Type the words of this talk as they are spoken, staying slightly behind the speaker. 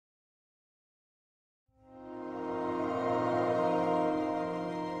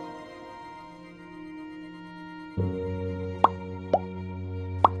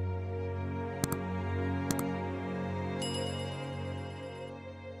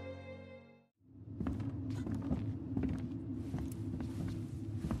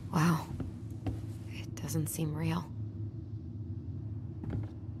Wow. It doesn't seem real.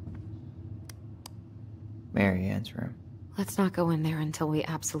 Marianne's room. Let's not go in there until we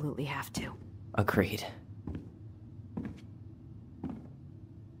absolutely have to. Agreed.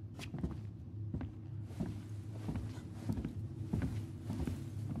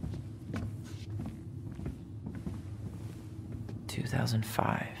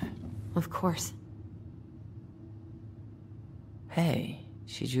 "2005. Of course. Hey,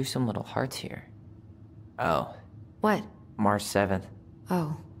 she drew some little hearts here. Oh, What? March 7th.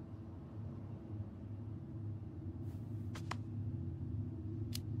 Oh.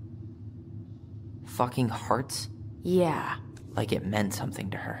 Fucking hearts? Yeah. Like it meant something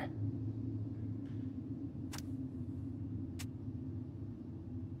to her.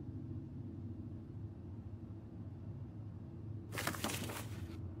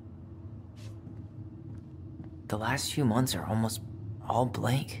 The last few months are almost all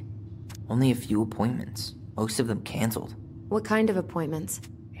blank. Only a few appointments, most of them canceled. What kind of appointments?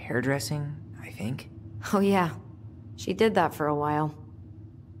 Hairdressing, I think. Oh yeah. She did that for a while.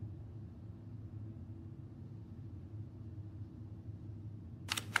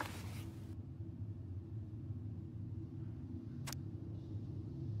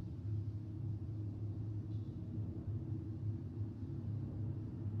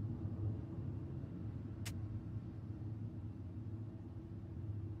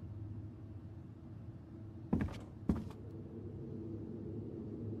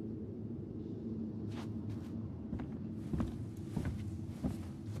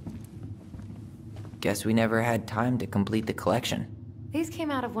 Guess we never had time to complete the collection. These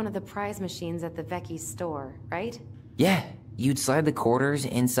came out of one of the prize machines at the Vecchi's store, right? Yeah, you'd slide the quarters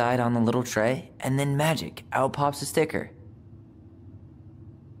inside on the little tray, and then magic, out pops a sticker.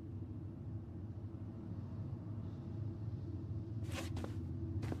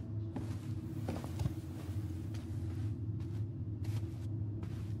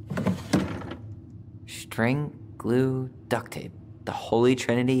 String, glue, duct tape. The holy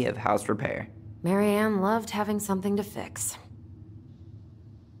trinity of house repair. Marianne loved having something to fix.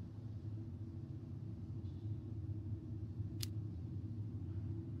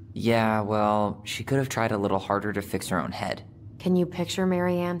 Yeah, well, she could have tried a little harder to fix her own head. Can you picture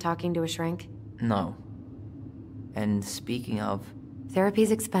Marianne talking to a shrink? No. And speaking of...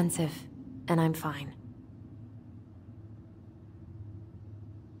 Therapy's expensive, and I'm fine.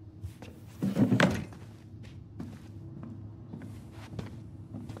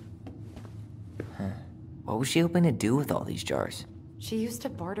 What was she hoping to do with all these jars? She used to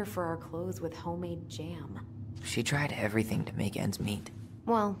barter for our clothes with homemade jam. She tried everything to make ends meet.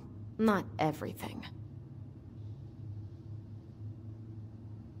 Well, not everything.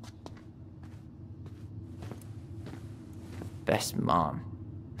 Best mom.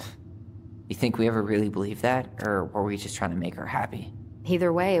 You think we ever really believed that? Or were we just trying to make her happy?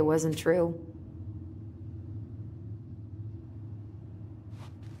 Either way, it wasn't true.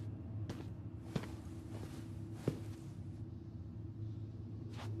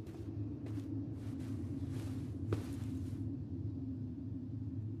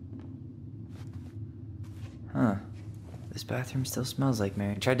 Huh. This bathroom still smells like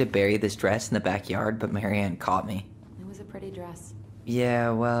Mary. I tried to bury this dress in the backyard, but Marianne caught me. It was a pretty dress.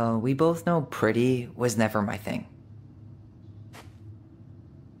 Yeah, well, we both know pretty was never my thing.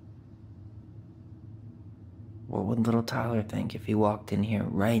 What would little Tyler think if he walked in here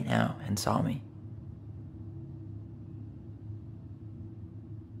right now and saw me?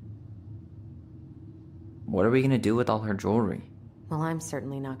 What are we gonna do with all her jewelry? Well, I'm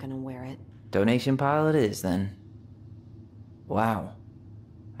certainly not gonna wear it. Donation pile it is, then. Wow.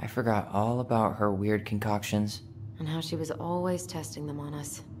 I forgot all about her weird concoctions. And how she was always testing them on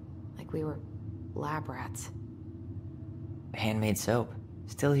us. Like we were lab rats. Handmade soap.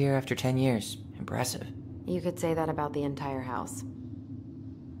 Still here after 10 years. Impressive. You could say that about the entire house.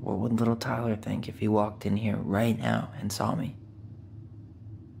 What would little Tyler think if he walked in here right now and saw me?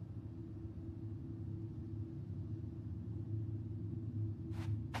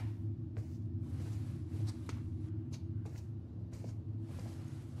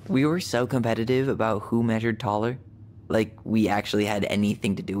 We were so competitive about who measured taller. Like we actually had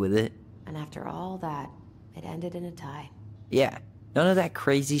anything to do with it. And after all that, it ended in a tie. Yeah, none of that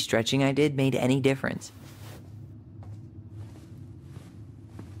crazy stretching I did made any difference.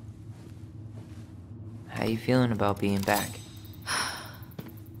 How you feeling about being back?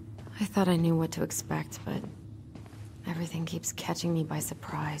 I thought I knew what to expect, but everything keeps catching me by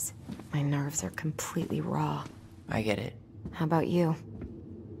surprise. My nerves are completely raw. I get it. How about you?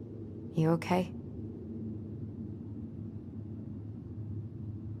 You okay?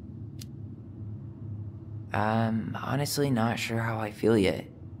 I'm honestly not sure how I feel yet.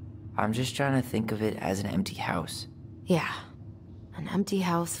 I'm just trying to think of it as an empty house. Yeah. An empty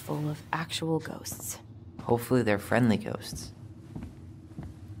house full of actual ghosts. Hopefully they're friendly ghosts.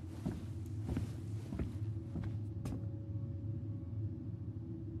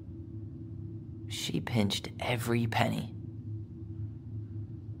 She pinched every penny.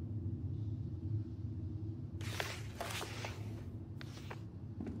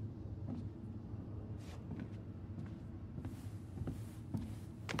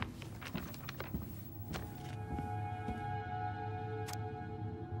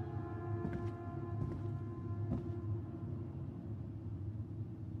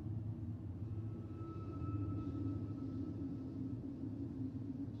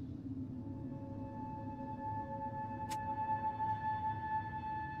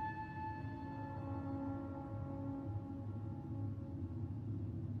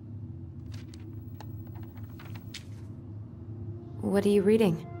 What are you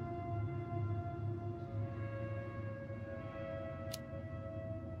reading?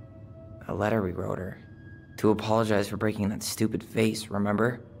 A letter we wrote her. To apologize for breaking that stupid vase,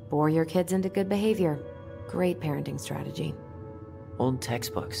 remember? Bore your kids into good behavior. Great parenting strategy. Old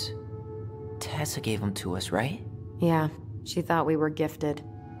textbooks. Tessa gave them to us, right? Yeah, she thought we were gifted.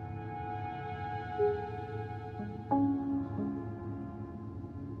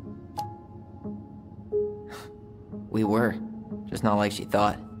 We were. Just not like she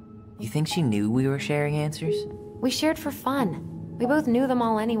thought. You think she knew we were sharing answers? We shared for fun. We both knew them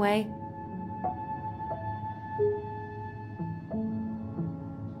all anyway.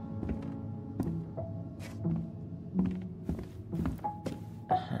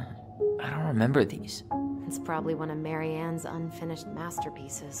 I don't remember these. It's probably one of Mary Ann's unfinished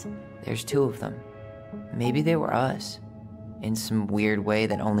masterpieces. There's 2 of them. Maybe they were us. In some weird way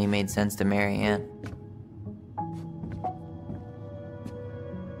that only made sense to Mary Ann.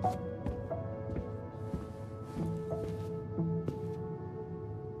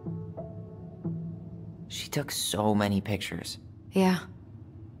 She took so many pictures. Yeah.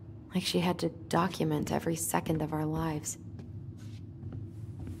 Like she had to document every second of our lives.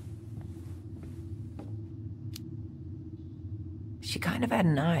 She kind of had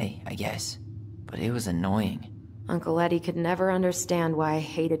an eye, I guess. But it was annoying. Uncle Eddie could never understand why I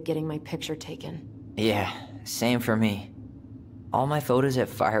hated getting my picture taken. Yeah, same for me. All my photos at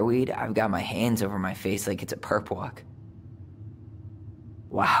Fireweed, I've got my hands over my face like it's a perp walk.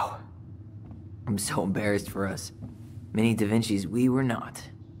 Wow. I'm so embarrassed for us. Mini Da Vinci's we were not.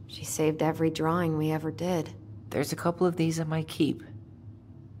 She saved every drawing we ever did. There's a couple of these I might keep.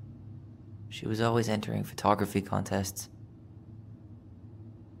 She was always entering photography contests.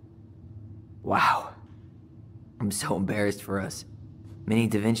 Wow. I'm so embarrassed for us. Mini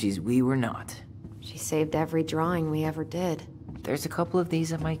Da Vinci's we were not. She saved every drawing we ever did. There's a couple of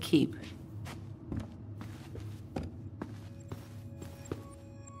these I might keep.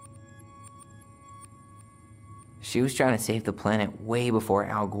 She was trying to save the planet way before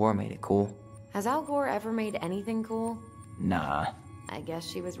Al Gore made it cool. Has Al Gore ever made anything cool? Nah. I guess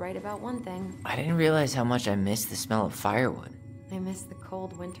she was right about one thing. I didn't realize how much I missed the smell of firewood. I miss the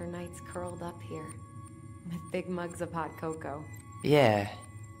cold winter nights curled up here, with big mugs of hot cocoa. Yeah.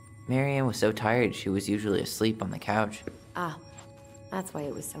 Mary Ann was so tired she was usually asleep on the couch. Ah, that's why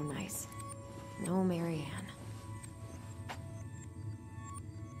it was so nice. No Mary Ann.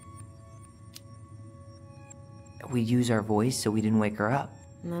 We'd use our voice so we didn't wake her up.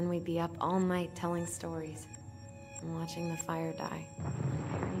 And then we'd be up all night telling stories and watching the fire die. And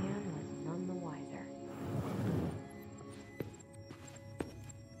Mary Ann was none the wiser.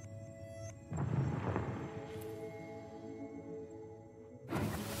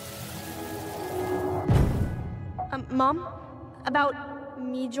 Mom? About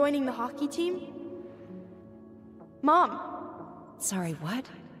me joining the hockey team? Mom! Sorry, what?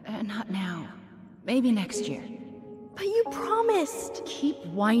 Not now. Maybe next year. But you promised! Keep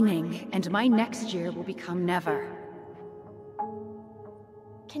whining, and my next year will become never.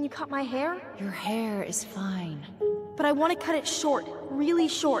 Can you cut my hair? Your hair is fine. But I want to cut it short. Really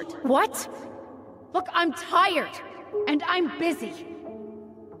short. What? Look, I'm tired, and I'm busy.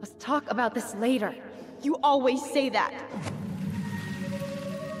 Let's talk about this later. You always say that.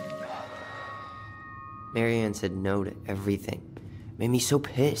 Mary Ann said no to everything. Made me so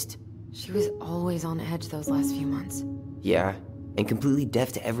pissed. She was always on edge those last few months. Yeah, and completely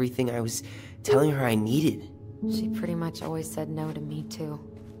deaf to everything I was telling her I needed. She pretty much always said no to me, too.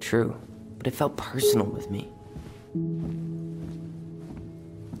 True, but it felt personal with me.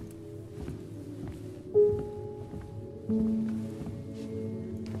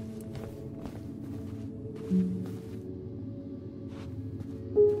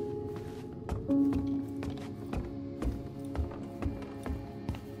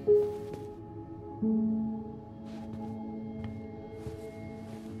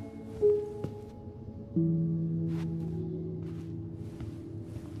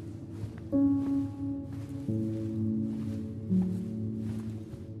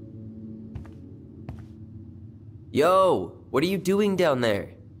 Yo, what are you doing down there?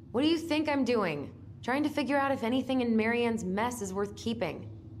 What do you think I'm doing? Trying to figure out if anything in Marianne's mess is worth keeping.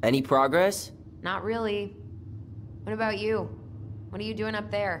 Any progress? Not really. What about you? What are you doing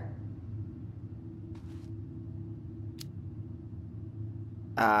up there?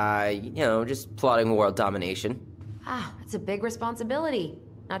 Just plotting world domination. Ah, that's a big responsibility.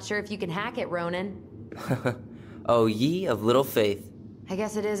 Not sure if you can hack it, Ronan. Oh, ye of little faith. I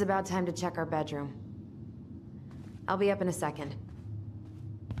guess it is about time to check our bedroom. I'll be up in a second.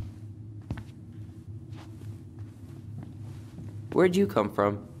 Where'd you come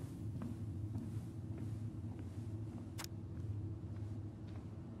from?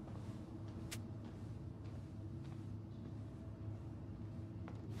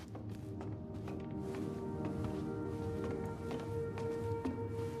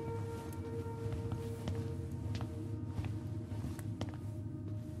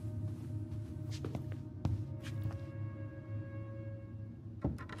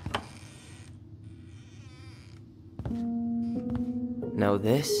 No,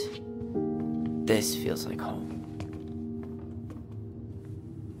 this feels like home.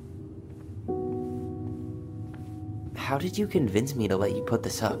 How did you convince me to let you put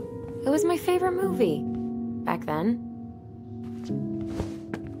this up? It was my favorite movie. Back then.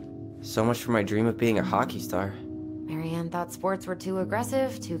 So much for my dream of being a hockey star. Marianne thought sports were too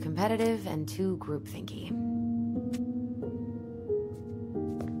aggressive, too competitive, and too groupthinky.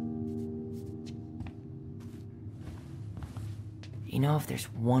 You know, if there's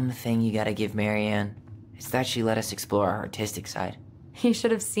one thing you gotta give Marianne, it's that she let us explore our artistic side. You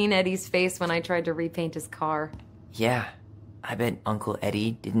should have seen Eddie's face when I tried to repaint his car. Yeah, I bet Uncle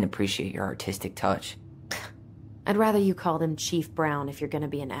Eddie didn't appreciate your artistic touch. I'd rather you called him Chief Brown if you're gonna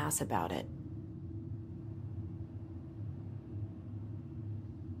be an ass about it.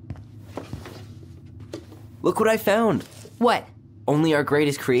 Look what I found! What? Only our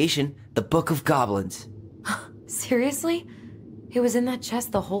greatest creation, the Book of Goblins. Seriously? It was in that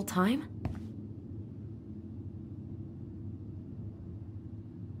chest the whole time?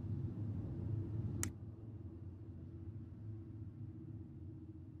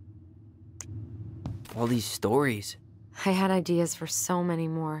 All these stories. I had ideas for so many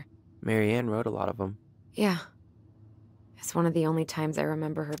more. Marianne wrote a lot of them. Yeah. It's one of the only times I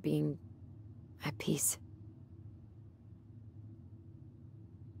remember her being at peace.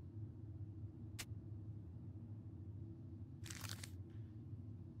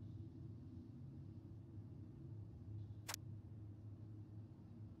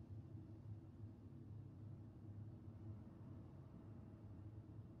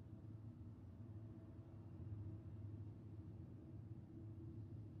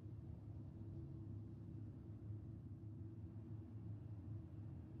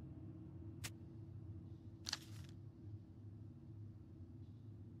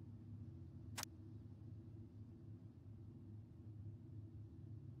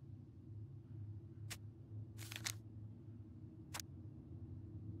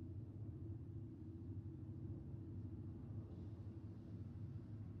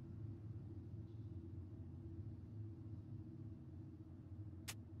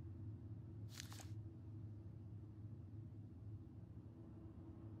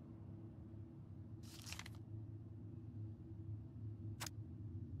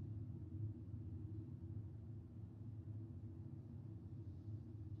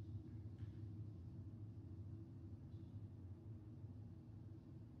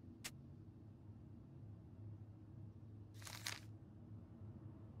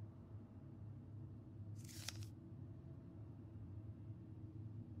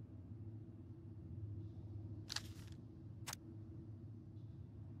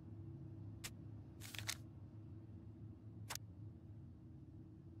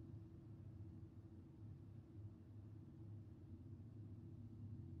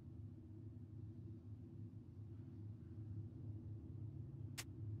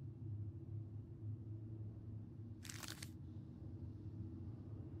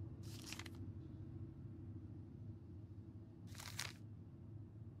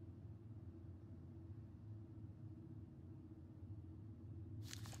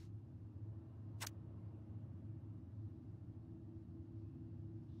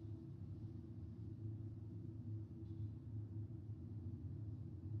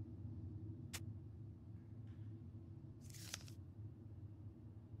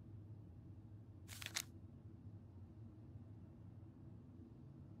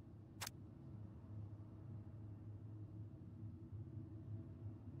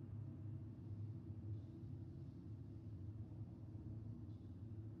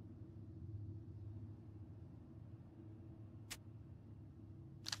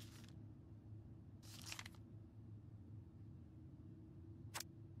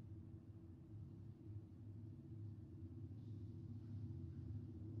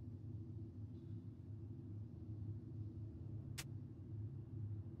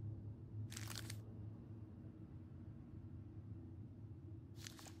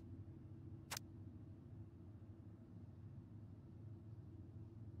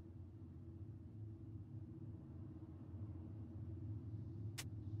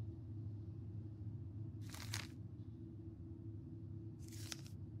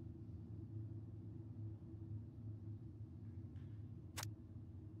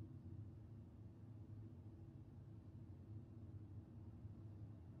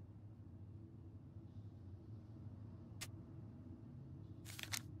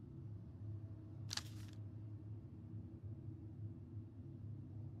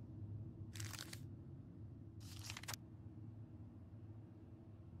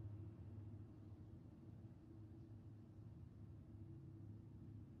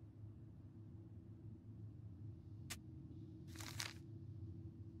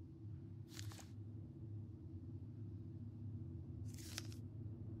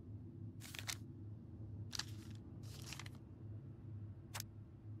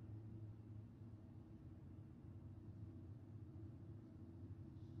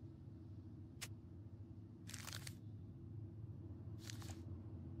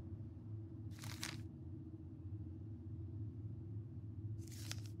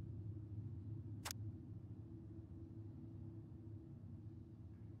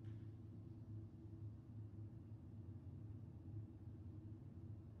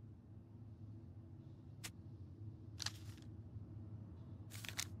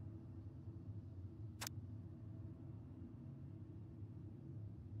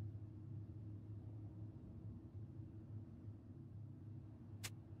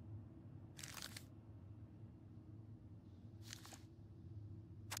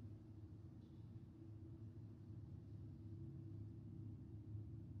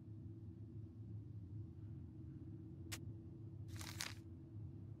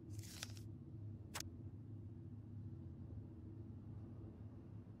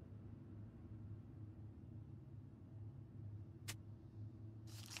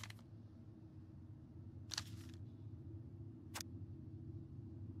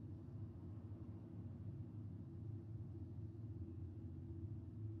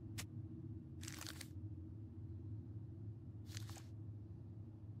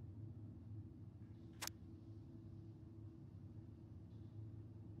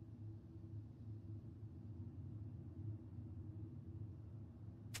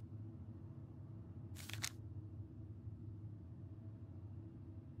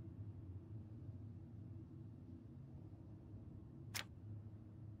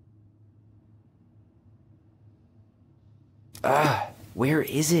 Where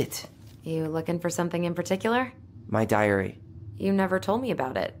is it? You looking for something in particular? My diary. You never told me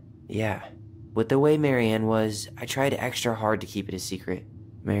about it. Yeah. With the way Marianne was, I tried extra hard to keep it a secret.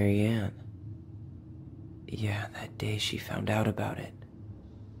 Marianne. Yeah, that day she found out about it.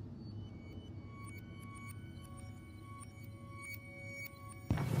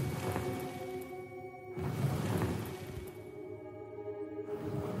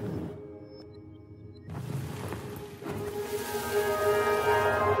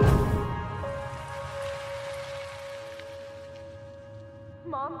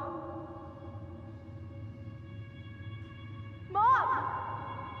 Mom? Mom!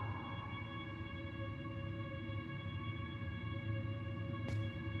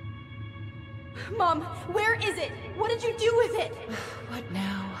 Mom, where is it? What did you do with it? What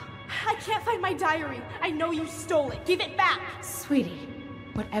now? I can't find my diary. I know you stole it. Give it back. Sweetie,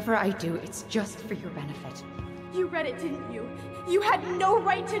 whatever I do, it's just for your benefit. You read it, didn't you? You had no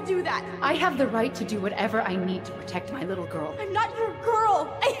right to do that. I have the right to do whatever I need to protect my little girl. I'm not your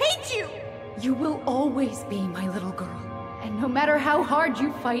girl. I hate you. You will always be my little girl. And no matter how hard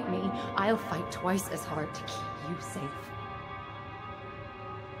you fight me, I'll fight twice as hard to keep you safe.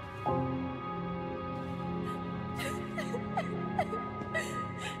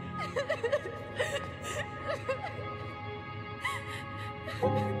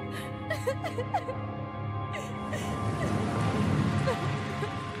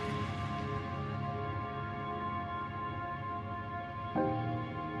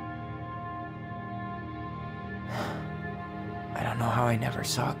 I don't know how I never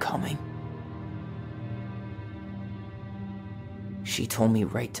saw it coming. She told me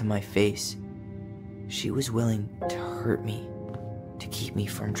right to my face. She was willing to hurt me, to keep me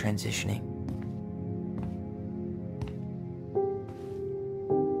from transitioning.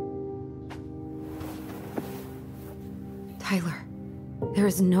 Tyler, there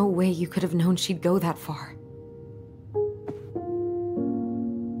is no way you could have known she'd go that far.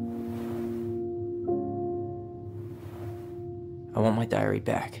 I want my diary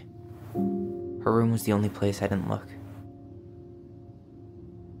back. Her room was the only place I didn't look.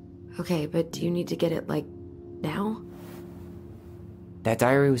 Okay, but do you need to get it, like, now? That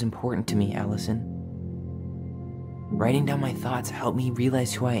diary was important to me, Alyson. Writing down my thoughts helped me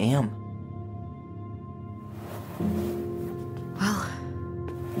realize who I am. Well,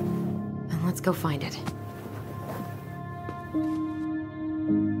 then let's go find it.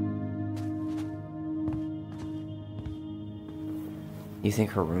 You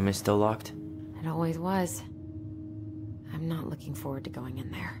think her room is still locked? It always was. I'm not looking forward to going in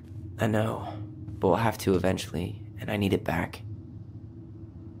there. I know, but we'll have to eventually, and I need it back.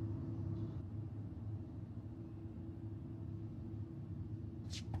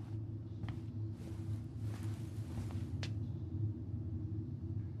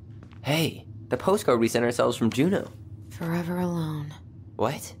 Hey, the postcard we sent ourselves from Juneau. Forever alone.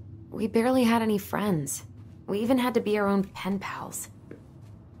 What? We barely had any friends. We even had to be our own pen pals.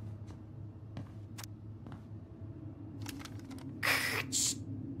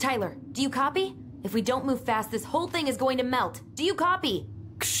 Tyler, do you copy? If we don't move fast, this whole thing is going to melt. Do you copy?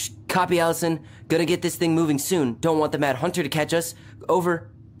 Copy, Alyson. Gonna get this thing moving soon. Don't want the Mad Hunter to catch us. Over.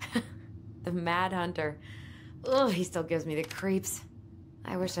 The Mad Hunter. Ugh, he still gives me the creeps.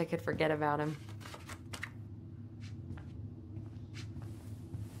 I wish I could forget about him.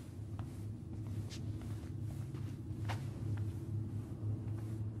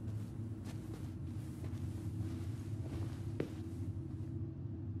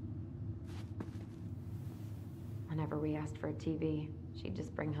 Whenever we asked for a TV, she'd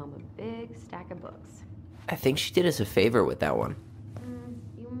just bring home a big stack of books. I think she did us a favor with that one.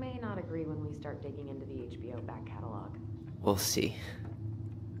 You may not agree when we start digging into the HBO back catalog. We'll see.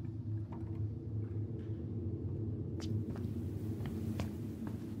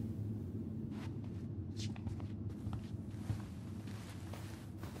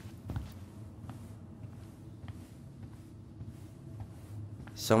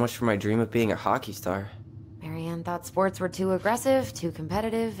 So much for my dream of being a hockey star. Marianne thought sports were too aggressive, too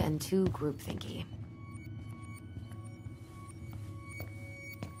competitive, and too groupthinky.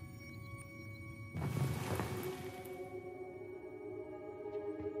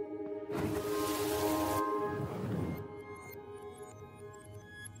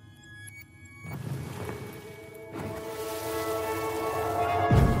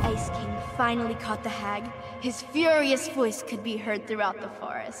 Finally caught the hag. His furious voice could be heard throughout the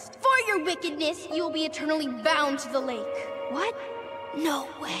forest. For your wickedness, you will be eternally bound to the lake. What? No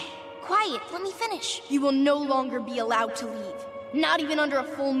way. Quiet, let me finish. You will no longer be allowed to leave. Not even under a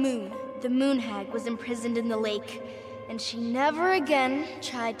full moon. The moon hag was imprisoned in the lake, and she never again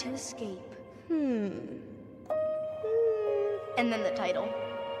tried to escape. And then the title.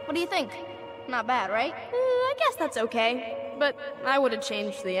 What do you think? Not bad, right? I guess that's okay, but I would have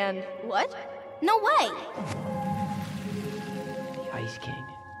changed the end. What? No way! The Ice King.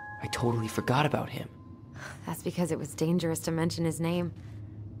 I totally forgot about him. That's because it was dangerous to mention his name.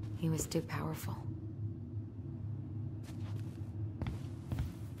 He was too powerful.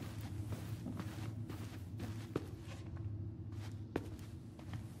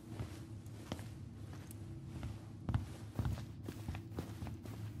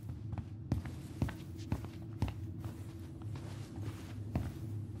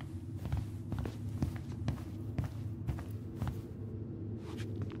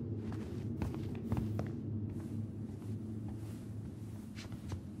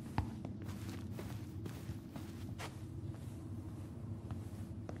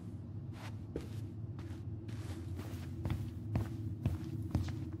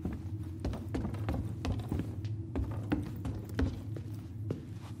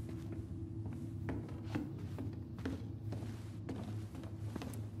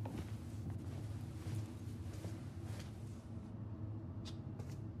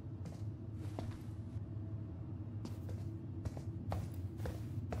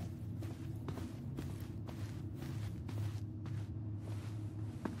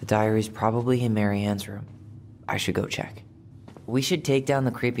 The diary's probably in Marianne's room. I should go check. We should take down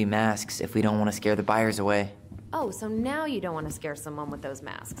the creepy masks if we don't want to scare the buyers away. Oh, so now you don't want to scare someone with those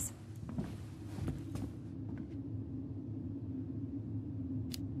masks.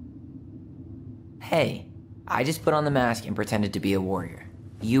 Hey, I just put on the mask and pretended to be a warrior.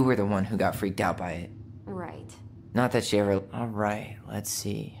 You were the one who got freaked out by it. Right. Not that she ever... Alright, let's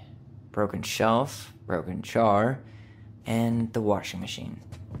see. Broken shelf, broken jar, and the washing machine.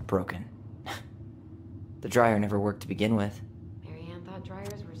 Broken. The dryer never worked to begin with. Marianne thought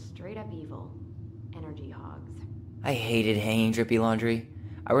dryers were straight up evil. Energy hogs. I hated hanging drippy laundry.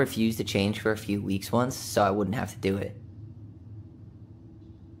 I refused to change for a few weeks once, so I wouldn't have to do it.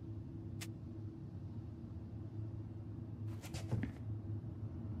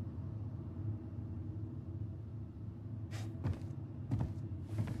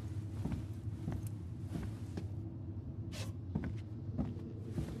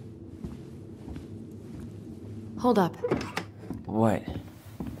 Hold up. What?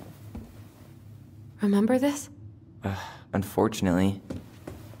 Remember this? Unfortunately.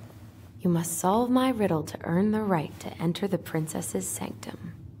 You must solve my riddle to earn the right to enter the princess's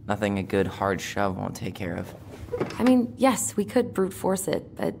sanctum. Nothing a good hard shove won't take care of. I mean, yes, we could brute force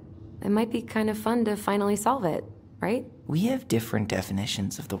it, but it might be kind of fun to finally solve it, right? We have different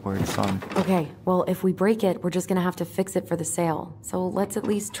definitions of the word fun. Okay, well, if we break it, we're just gonna have to fix it for the sale. So let's at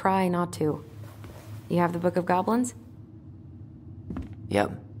least try not to. You have the Book of Goblins?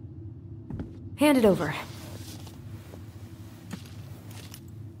 Yep. Hand it over.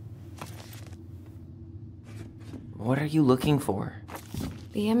 What are you looking for?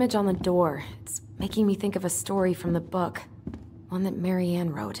 The image on the door. It's making me think of a story from the book. One that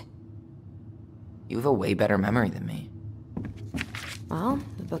Marianne wrote. You have a way better memory than me. Well,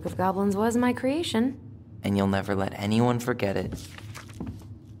 the Book of Goblins was my creation. And you'll never let anyone forget it.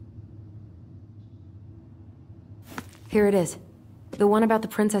 Here it is. The one about the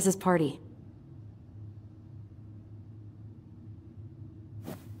princess's party.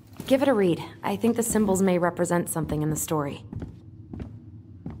 Give it a read. I think the symbols may represent something in the story.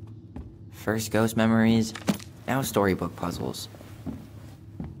 First ghost memories, now storybook puzzles.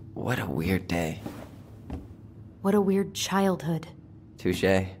 What a weird day. What a weird childhood.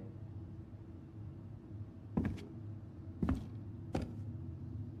 Touché.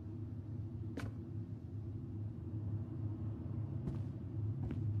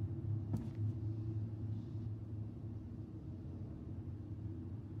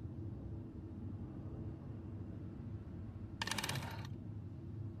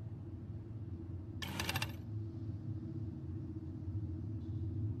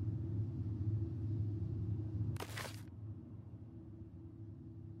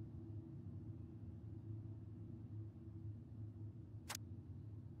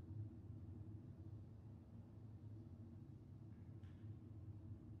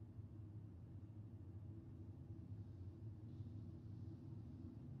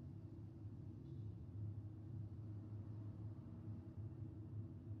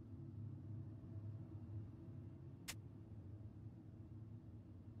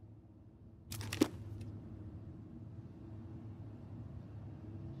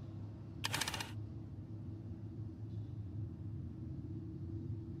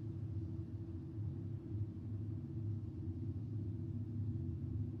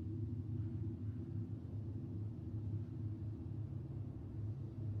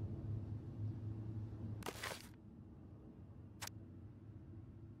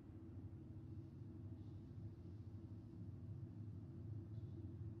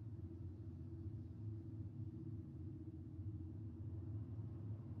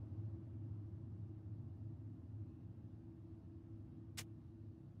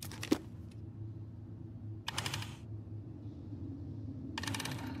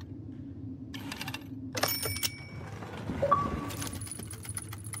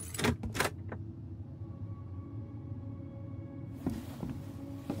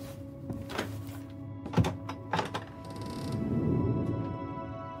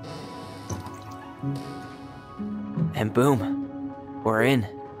 And boom, we're in.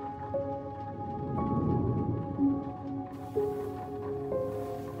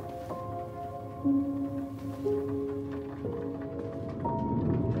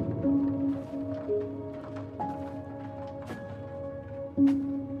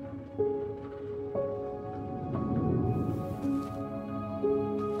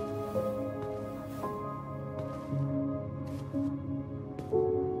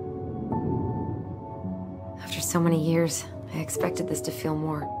 After so many years, I expected this to feel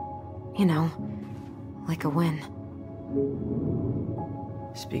more, you know, like a win.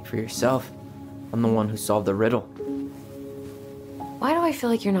 Speak for yourself. I'm the one who solved the riddle. Why do I feel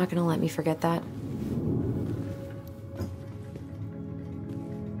like you're not gonna let me forget that?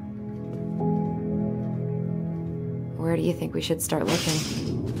 Where do you think we should start looking?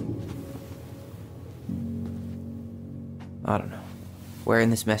 I don't know. Where in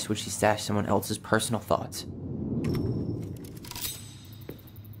this mess would she stash someone else's personal thoughts?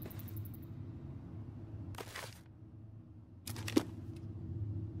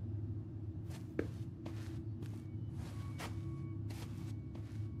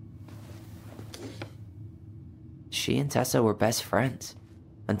 She and Tessa were best friends.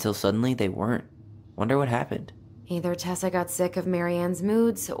 Until suddenly they weren't. Wonder what happened. Either Tessa got sick of Marianne's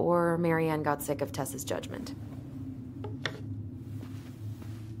moods, or Marianne got sick of Tessa's judgment.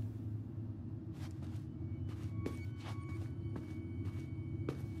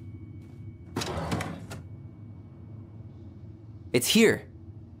 It's here.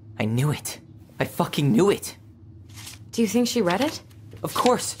 I knew it. I fucking knew it. Do you think she read it? Of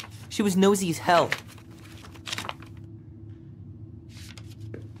course. She was nosy as hell.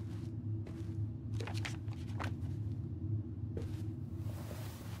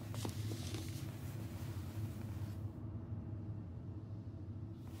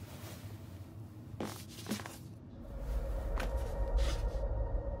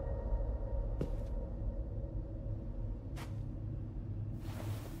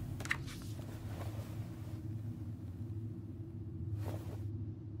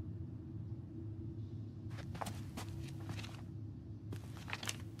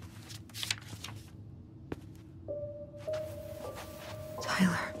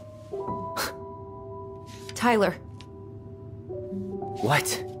 Tyler.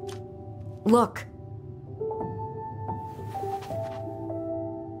 What? Look.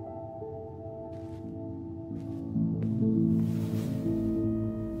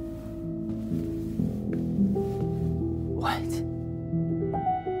 What?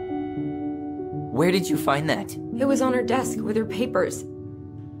 Where did you find that? It was on her desk with her papers.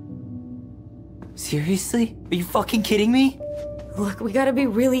 Seriously? Are you fucking kidding me? Look, we gotta be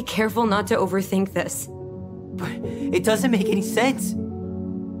really careful not to overthink this. But it doesn't make any sense.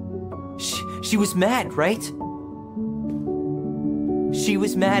 She was mad, right? She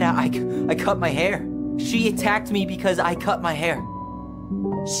was mad I cut my hair. She attacked me because I cut my hair.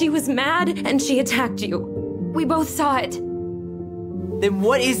 She was mad and she attacked you. We both saw it. Then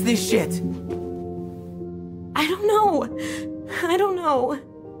what is this shit? I don't know. I don't know.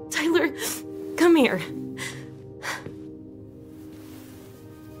 Tyler, come here.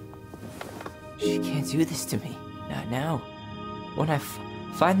 She can't do this to me. Not now. When I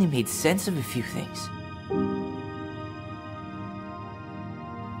finally made sense of a few things.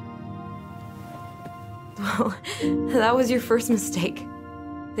 Well, that was your first mistake.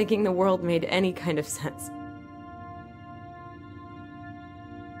 Thinking the world made any kind of sense.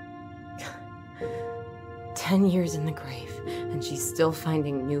 "10 years in the grave, and she's still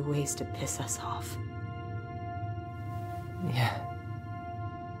finding new ways to piss us off." Yeah.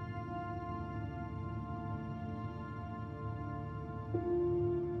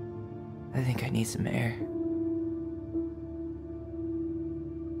 I think I need some air.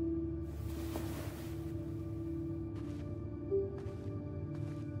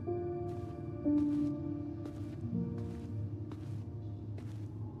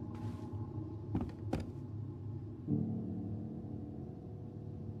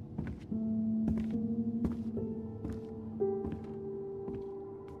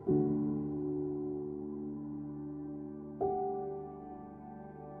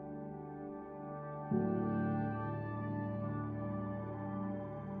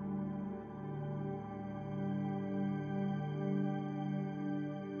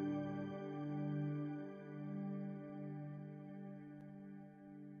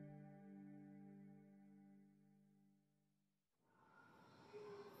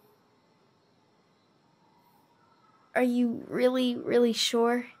 Are you really, really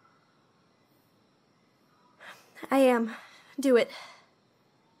sure? I am. Do it.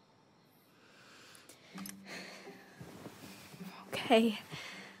 Hey.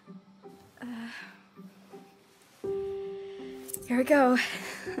 Here we go.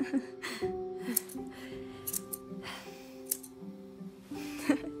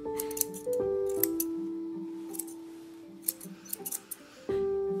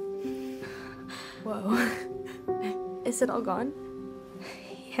 Whoa. Is it all gone?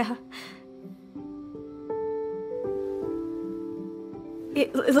 Yeah.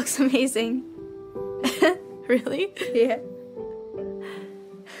 It looks amazing. Really? Yeah.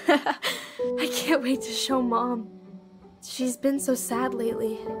 I can't wait to show Mom. She's been so sad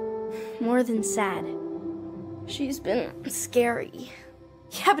lately. More than sad. She's been scary.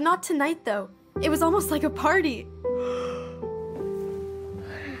 Yeah, but not tonight, though. It was almost like a party.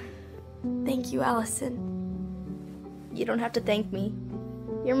 Thank you, Alyson. You don't have to thank me.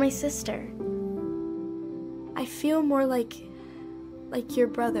 You're my sister. I feel more like your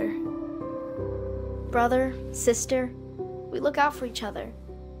brother. Brother, sister, we look out for each other.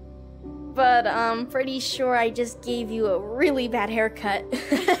 But I'm pretty sure I just gave you a really bad haircut.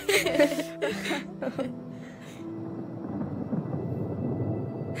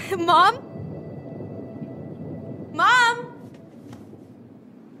 Mom? Mom!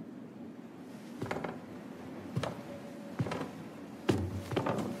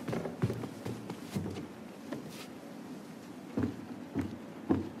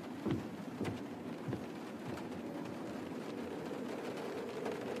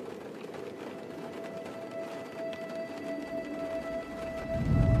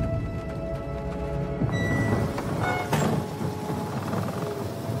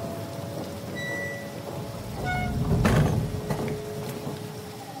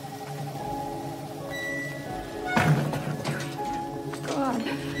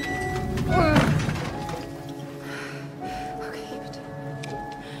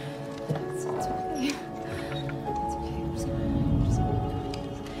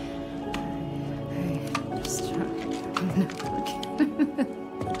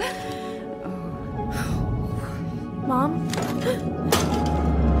 Mom?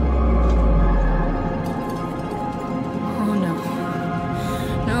 Oh no.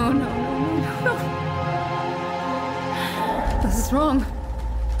 No, no, no, no, no. This is wrong.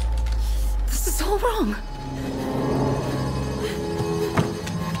 This is all wrong.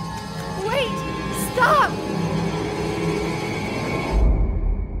 Wait! Stop!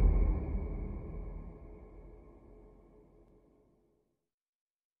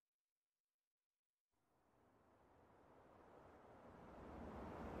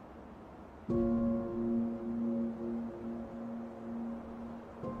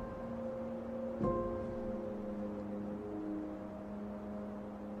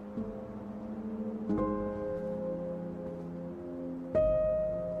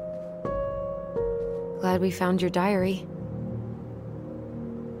 Glad we found your diary.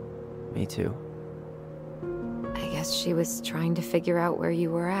 Me too. I guess she was trying to figure out where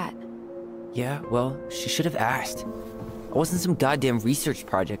you were at. Yeah, well, she should have asked. I wasn't some goddamn research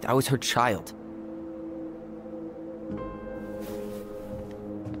project. I was her child.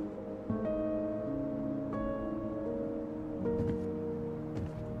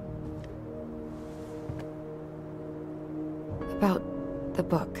 About the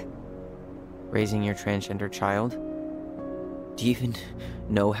book. Raising your transgender child? Do you even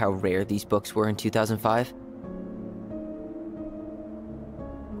know how rare these books were in 2005?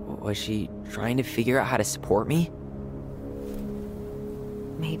 Was she trying to figure out how to support me?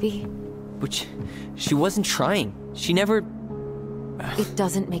 Maybe. But she wasn't trying. She never... It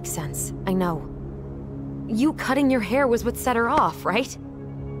doesn't make sense. I know. You cutting your hair was what set her off, right?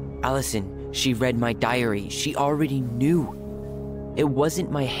 Alyson, she read my diary. She already knew. It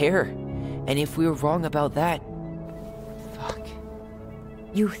wasn't my hair. And if we were wrong about that... Fuck.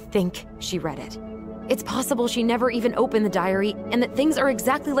 You think she read it. It's possible she never even opened the diary, and that things are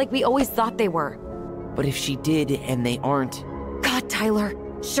exactly like we always thought they were. But if she did, and they aren't... God, Tyler.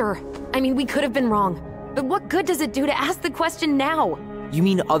 Sure. I mean, we could have been wrong. But what good does it do to ask the question now? You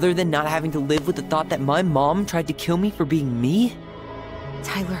mean other than not having to live with the thought that my mom tried to kill me for being me?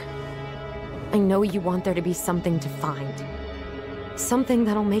 Tyler, I know you want there to be something to find. Something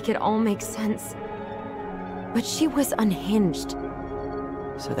that'll make it all make sense. But she was unhinged.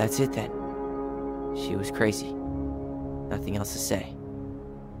 So that's it then. She was crazy. Nothing else to say.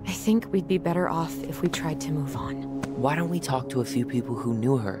 I think we'd be better off if we tried to move on. Why don't we talk to a few people who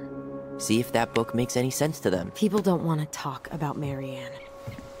knew her? See if that book makes any sense to them. People don't want to talk about Marianne.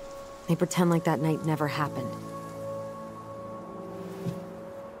 They pretend like that night never happened.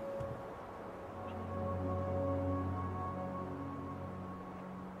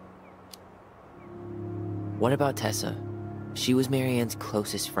 What about Tessa? She was Marianne's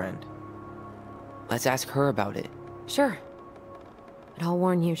closest friend. Let's ask her about it. Sure. But I'll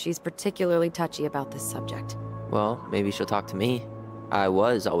warn you, she's particularly touchy about this subject. Well, maybe she'll talk to me. I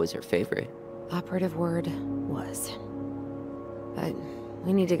was always her favorite. Operative word, was. But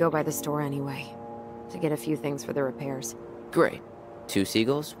we need to go by the store anyway, to get a few things for the repairs. Great. 2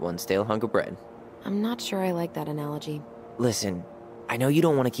 seagulls, 1 stale hunk of bread. I'm not sure I like that analogy. Listen, I know you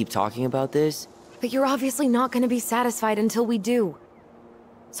don't want to keep talking about this. But you're obviously not going to be satisfied until we do.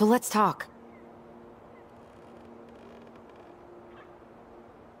 So let's talk.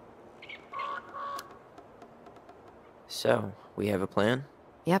 So, we have a plan?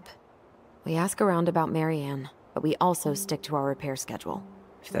 Yep. We ask around about Marianne, but we also stick to our repair schedule.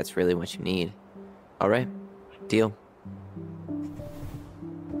 If that's really what you need. Alright, deal.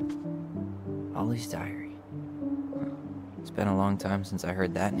 Ollie's diary. It's been a long time since I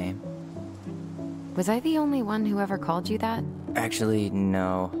heard that name. Was I the only one who ever called you that? Actually,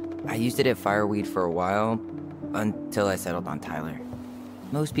 no. I used it at Fireweed for a while, until I settled on Tyler.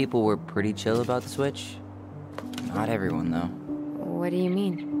 Most people were pretty chill about the switch. Not everyone, though. What do you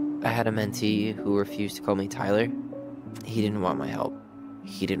mean? I had a mentee who refused to call me Tyler. He didn't want my help.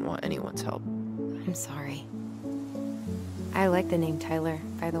 He didn't want anyone's help. I'm sorry. I like the name Tyler,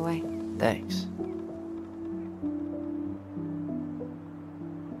 by the way. Thanks.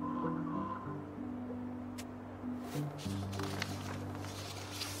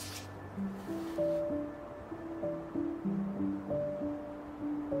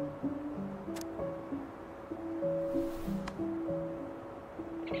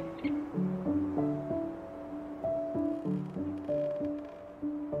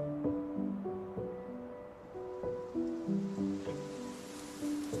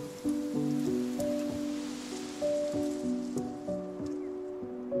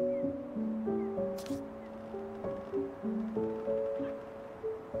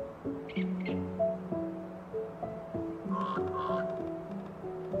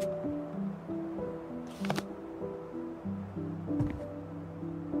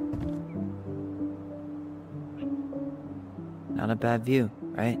 Not a bad view,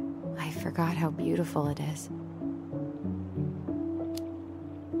 right? I forgot how beautiful it is.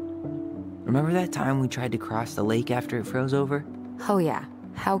 Remember that time we tried to cross the lake after it froze over? Oh yeah,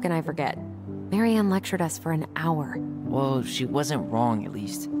 how can I forget? Marianne lectured us for an hour. Well, she wasn't wrong, at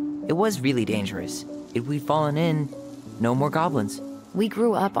least. It was really dangerous. If we'd fallen in, no more goblins. We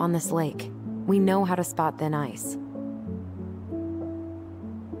grew up on this lake. We know how to spot thin ice.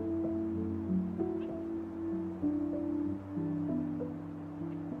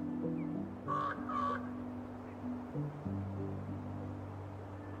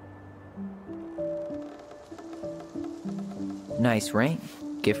 Nice ring.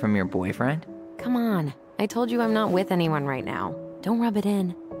 Gift from your boyfriend? Come on. I told you I'm not with anyone right now. Don't rub it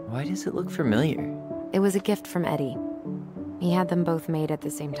in. Why does it look familiar? It was a gift from Eddie. He had them both made at the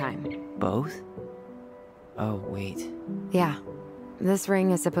same time. Both? Oh, wait. Yeah. This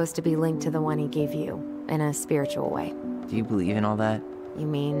ring is supposed to be linked to the one he gave you, in a spiritual way. Do you believe in all that? You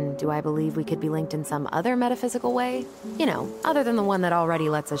mean, do I believe we could be linked in some other metaphysical way? You know, other than the one that already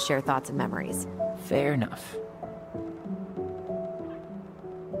lets us share thoughts and memories. Fair enough.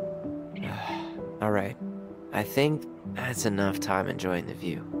 Alright. I think that's enough time enjoying the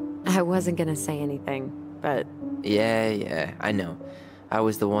view. I wasn't gonna say anything, but... Yeah, I know. I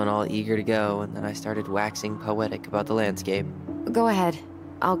was the one all eager to go, and then I started waxing poetic about the landscape. Go ahead.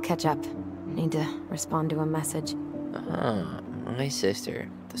 I'll catch up. Need to respond to a message. Ah, my sister,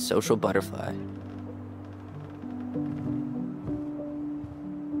 the social butterfly.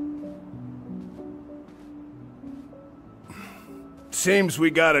 Seems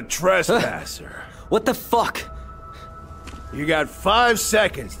we got a trespasser. What the fuck? You got 5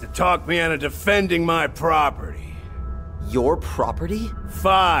 seconds to talk me into defending my property. Your property?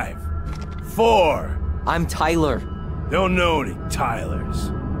 5, 4. I'm Tyler. Don't know any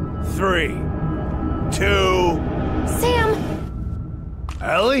Tylers. 3, 2. Sam!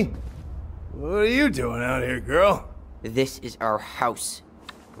 Ellie? What are you doing out here, girl? This is our house.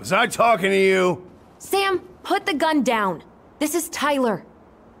 Was I talking to you? Sam, put the gun down. This is Tyler.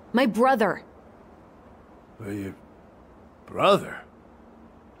 My brother. Well, your brother?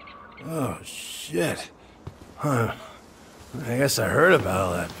 Oh, shit. Huh. I guess I heard about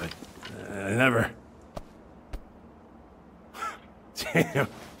all that, but I never... Damn,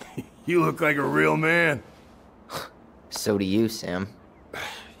 you look like a real man. So do you, Sam.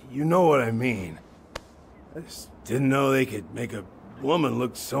 You know what I mean. I just didn't know they could make a woman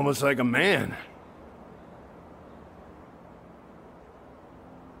look so much like a man.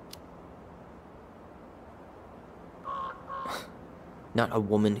 Not a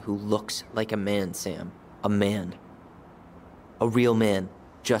woman who looks like a man, Sam. A man. A real man,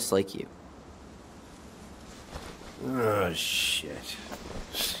 just like you. Oh, shit.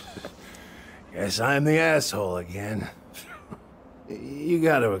 Guess I'm the asshole again. You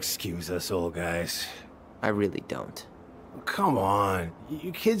gotta excuse us old guys. I really don't. Come on.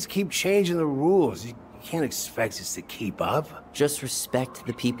 You kids keep changing the rules. You can't expect us to keep up. Just respect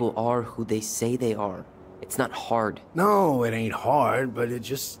the people are who they say they are. It's not hard. No, it ain't hard, but it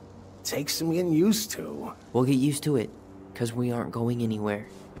just takes some getting used to. We'll get used to it, because we aren't going anywhere.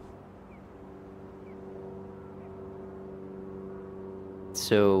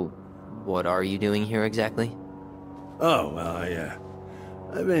 So, what are you doing here exactly? Oh, well,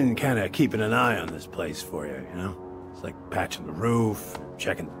 I've been kind of keeping an eye on this place for you, you know? It's like patching the roof,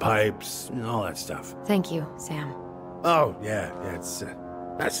 checking the pipes, and all that stuff. Thank you, Sam. Oh, yeah,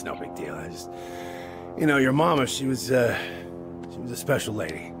 that's no big deal. I just, you know, your mama, she was a special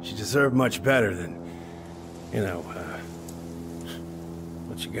lady. She deserved much better than, you know,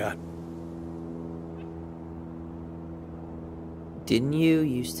 what you got. Didn't you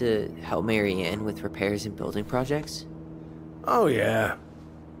used to help Mary Ann with repairs and building projects? Oh, yeah.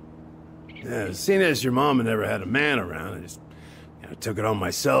 Yeah, seeing as your mama never had a man around, I just took it on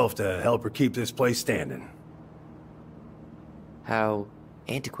myself to help her keep this place standing. How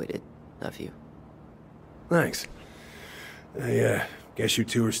antiquated of you. Thanks. I guess you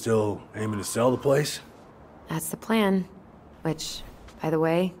two are still aiming to sell the place? That's the plan. Which, by the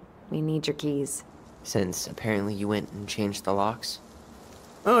way, we need your keys. Since apparently you went and changed the locks?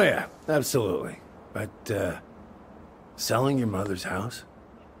 Oh yeah, absolutely. But, selling your mother's house?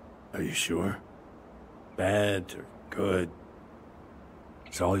 Are you sure? Bad or good?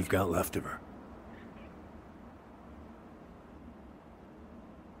 It's all you've got left of her.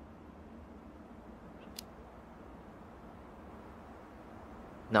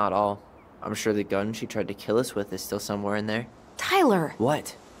 Not all. I'm sure the gun she tried to kill us with is still somewhere in there. Tyler!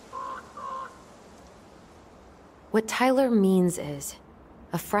 What? What Tyler means is,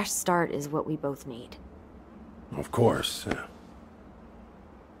 a fresh start is what we both need. Of course.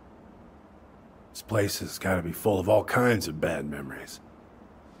 This place has got to be full of all kinds of bad memories.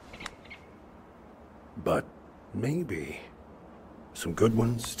 But maybe some good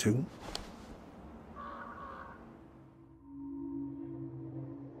ones, too?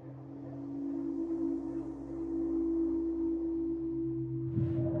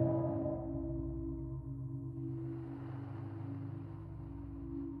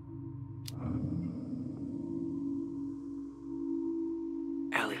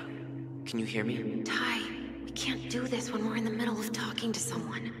 Can you hear me? Ty, we can't do this when we're in the middle of talking to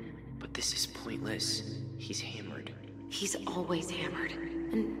someone. But this is pointless. He's hammered. He's always hammered.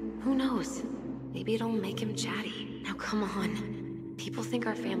 And who knows? Maybe it'll make him chatty. Now come on. People think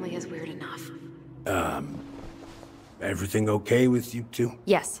our family is weird enough. Everything okay with you two?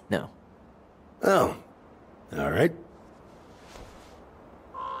 Yes. No. Oh. All right.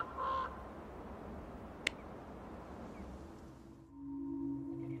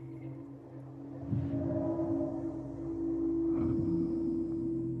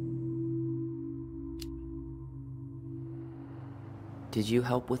 Did you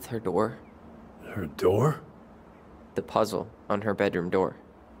help with her door? Her door? The puzzle on her bedroom door.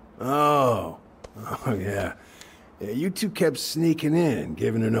 Oh. Oh, yeah. You two kept sneaking in,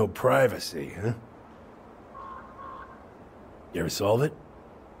 giving her no privacy, huh? You ever solve it?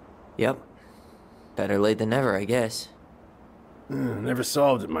 Yep. Better late than never, I guess. Never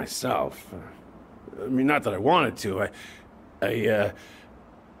solved it myself. I mean, not that I wanted to.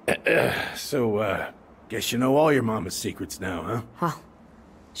 So, guess you know all your mama's secrets now, huh? Well,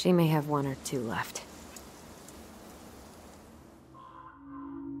 she may have one or two left.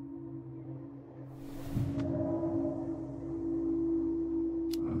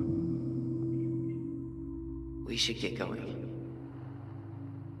 We should get going.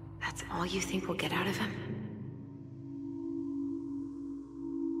 That's all you think we'll get out of him?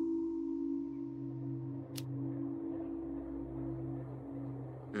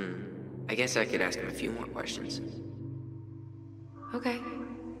 I guess I could ask him a few more questions. Okay.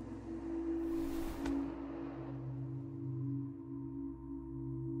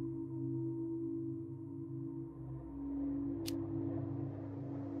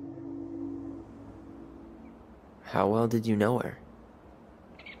 How well did you know her?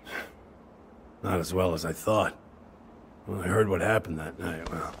 Not as well as I thought. When I heard what happened that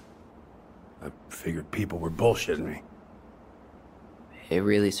night, well, I figured people were bullshitting me. It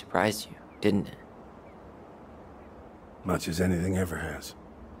really surprised you, didn't it? Much as anything ever has.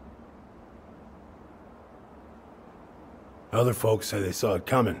 Other folks say they saw it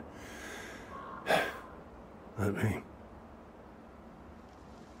coming. Not me.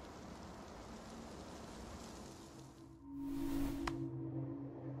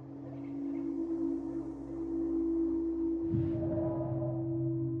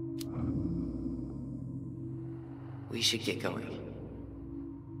 We should get going.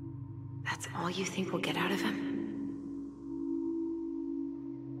 That's all you think we'll get out of him?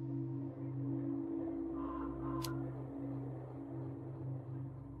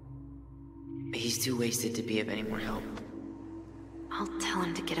 He's too wasted to be of any more help. I'll tell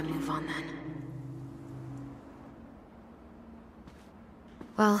him to get a move on then.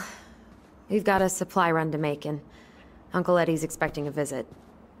 Well, we've got a supply run to make, and Uncle Eddie's expecting a visit,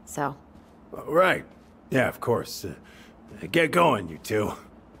 so... Right. Yeah, of course. Get going, you two.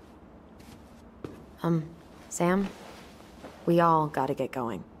 Sam? We all gotta get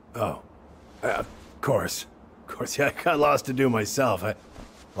going. Oh. Of course. Of course, yeah, I got lots to do myself.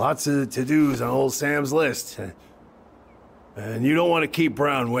 Lots of to-dos on old Sam's list. And you don't want to keep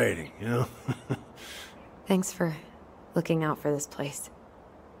Brown waiting, you know? Thanks for looking out for this place.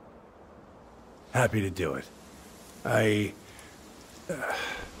 Happy to do it.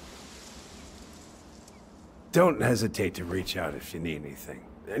 Don't hesitate to reach out if you need anything.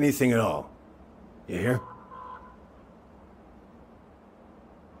 Anything at all. You hear?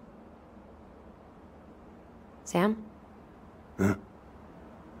 Sam? Huh?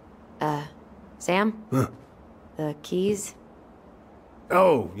 Sam? Huh? The keys?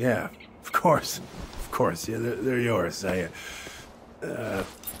 Oh, yeah. Of course. Of course. Yeah, they're yours.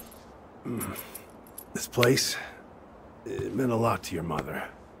 This place, it meant a lot to your mother.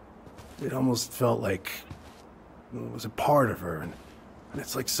 It almost felt like it was a part of her, and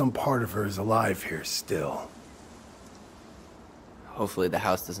it's like some part of her is alive here still. Hopefully the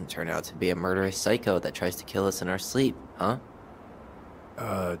house doesn't turn out to be a murderous psycho that tries to kill us in our sleep, huh?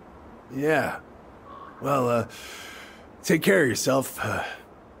 Yeah. Well, take care of yourself,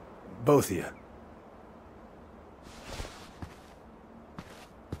 both of you.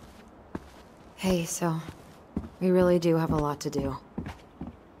 Hey, so... we really do have a lot to do.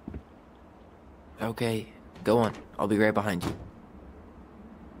 Okay, go on. I'll be right behind you.